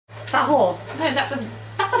Is that a horse? No, that's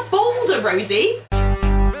a boulder, Rosie.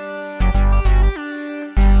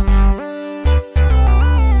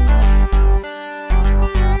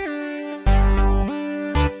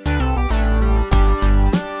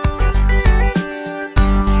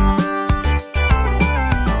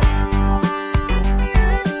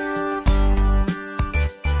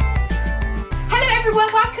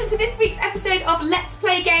 Welcome to this week's episode of Let's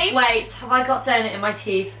Play Games. Wait, have I got donut in my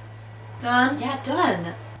teeth? Done? Yeah,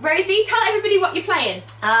 done. Rosie, tell everybody what you're playing.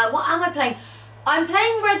 What am I playing? I'm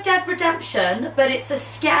playing Red Dead Redemption, but it's a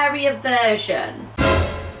scarier version.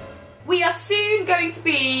 We are soon going to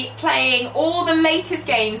be playing all the latest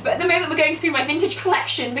games, but at the moment we're going through my vintage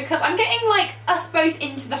collection because I'm getting, like, us both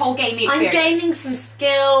into the whole gaming experience. I'm gaining some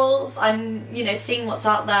skills. I'm, you know, seeing what's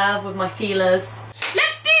out there with my feelers.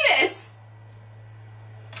 Let's do this!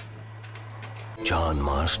 John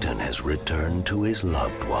Marston has returned to his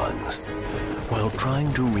loved ones. While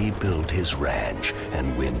trying to rebuild his ranch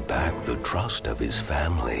and win back the trust of his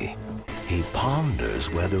family, he ponders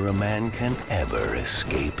whether a man can ever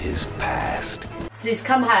escape his past. So he's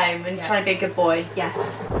come home and he's trying to be a good boy.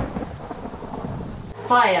 Yes.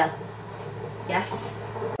 Fire. Yes.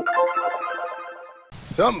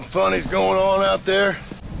 Something funny's going on out there.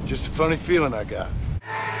 Just a funny feeling I got.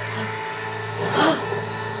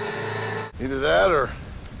 Either that or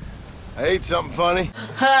I ate something funny.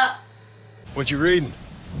 What you reading?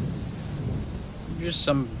 Just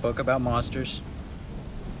some book about monsters.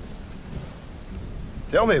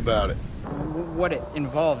 Tell me about it. What it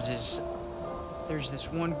involves is there's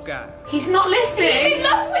this one guy. He's not listening. He's in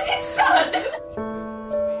love with his son.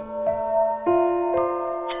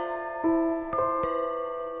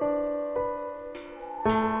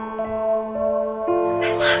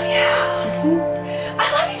 I love you. I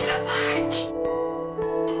love you so much.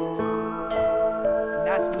 And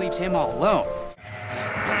that leaves him all alone.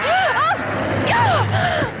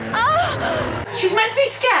 She's meant to be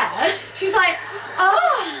scared. She's like,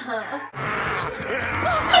 oh.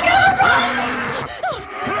 I can't run.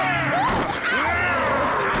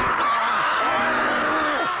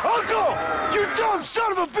 Uncle! You dumb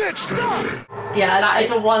son of a bitch! Stop! Yeah, that is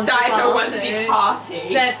a onesie That is a party. onesie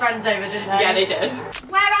party. Their friends over, didn't they? Yeah, they did.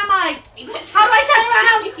 Where am I? How do I turn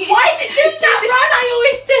around? Why is it doing that run I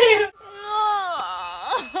always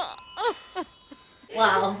do?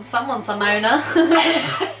 Well, someone's a moaner.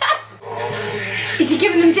 Is he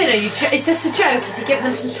giving them dinner? Is this a joke? Is he giving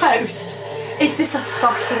them some toast? Is this a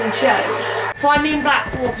fucking joke? So I'm in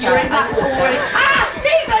Blackwater. You're in Blackwater. Ah,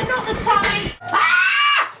 Stephen, not the time!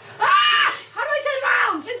 Ah! Ah! How do I turn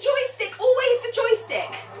around? The joystick, always the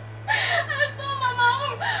joystick. I saw my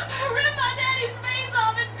mom rip my daddy's face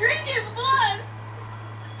off and drink his blood.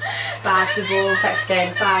 Bad divorce, sex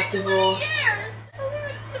game, bad divorce.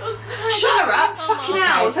 Shut her up, fucking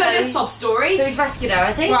hell. I've heard this sob story. So he's rescued her,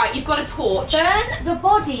 has he? Right, you've got a torch. Burn the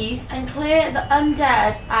bodies and clear the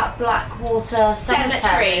undead at Blackwater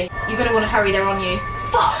Cemetery. You're going to want to hurry, they're on you.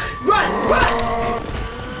 Fuck! Run! Run!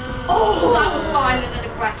 Oh, that was violent and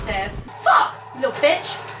aggressive. Fuck! You little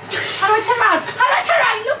bitch! How do I turn around? How do I turn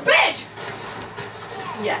around, you little bitch?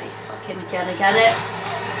 Yeah, you fucking gonna get it.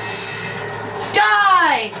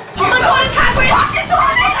 Die! Oh my god, it's Hagrid! Fuck, it's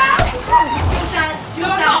running out! It's running! You're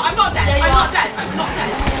dead. No, I'm not dead. Yeah, I'm not dead. I'm not dead.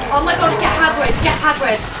 Oh my god, get Hagrid! Get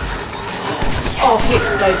Hagrid! Yes. Oh, he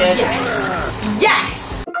exploded. Yes!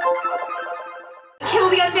 Yes! Kill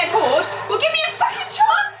the undead horde? Well, give me a fucking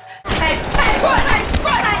chance! Hey, hey, Run! hey,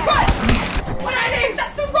 Run! hey. Run! What do I do?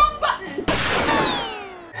 That's the wrong button!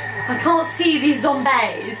 I can't see these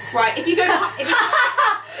zombies. Right, if you go...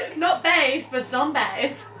 Not bays, but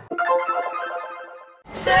zombies.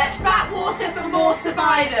 Search Blackwater for more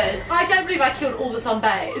survivors. I don't believe I killed all the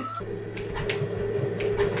zombies.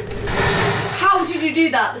 How did you do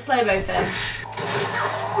that, the slow-mo thing?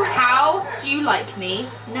 How do you like me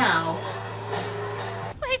now?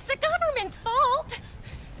 It's the government's fault.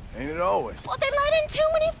 Ain't it always? Well, they let in too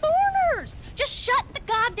many foreigners. Just shut the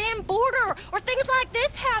goddamn border or things like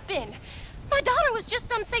this happen. My daughter was just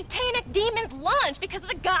some satanic demon's lunch because of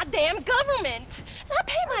the goddamn government. And I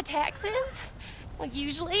pay my taxes. Well,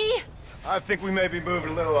 usually. I think we may be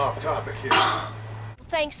moving a little off topic here.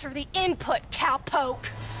 Thanks for the input,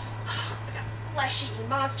 cowpoke. Fleshy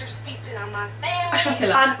monsters feasting on my family. I shall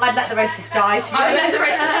kill her. I'd let the racist die, to be I'd let honest. the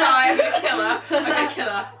racist die. I'm gonna kill her. I'm gonna kill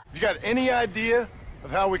her. You got any idea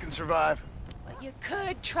of how we can survive? Well, you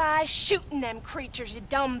could try shooting them creatures, you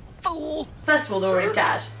dumb fool. First of all, they're already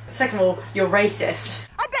dead. Second of all, you're racist.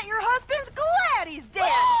 I bet your husband's glad he's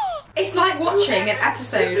dead. It's like watching an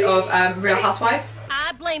episode of Real Housewives.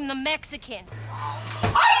 I blame the Mexicans.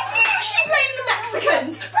 I knew she blamed the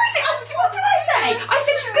Mexicans! Rosie, what did I say? I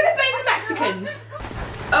said she's gonna blame demons.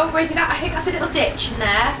 Oh, Rosie, I think that's a little ditch in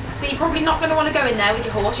there. So you're probably not going to want to go in there with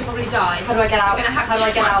your horse. You'll probably die. How do I get out? You're going to have How do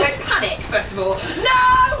I get out? Don't panic, first of all.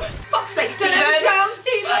 No! Fuck's sake, Stephen. Don't let me drown,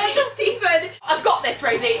 Stephen. Stephen. I've got this,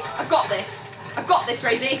 Rosie. I've got this. I've got this,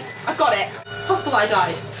 Rosie. I've got it. It's possible I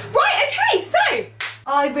died. Right, okay, so.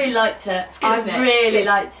 I really liked it. Good, I really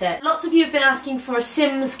liked it. Lots of you have been asking for a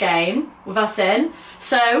Sims game with us in,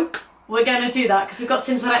 so we're going to do that because we've got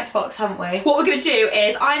Sims on Xbox, haven't we? What we're going to do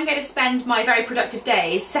is I'm going to spend my very productive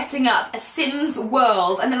days setting up a Sims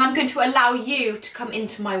world, and then I'm going to allow you to come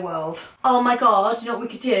into my world. Oh my god, you know what we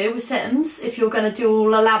could do with Sims if you're going to do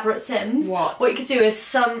all elaborate Sims? What? What you could do is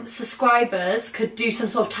some subscribers could do some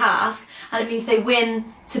sort of task, and it means they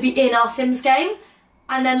win to be in our Sims game,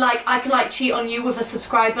 and then like I can like cheat on you with a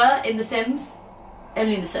subscriber in The Sims.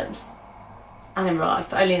 Only in The Sims. And in real life,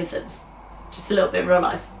 but only in The Sims. Just a little bit in real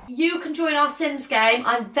life. You can join our Sims game.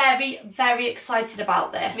 I'm very, very excited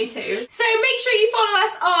about this. Me too. So make sure you follow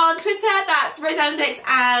us on Twitter. That's Rosandex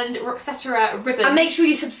and Roxetera Ribbon. And make sure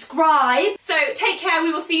you subscribe. So take care.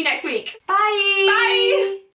 We will see you next week. Bye. Bye.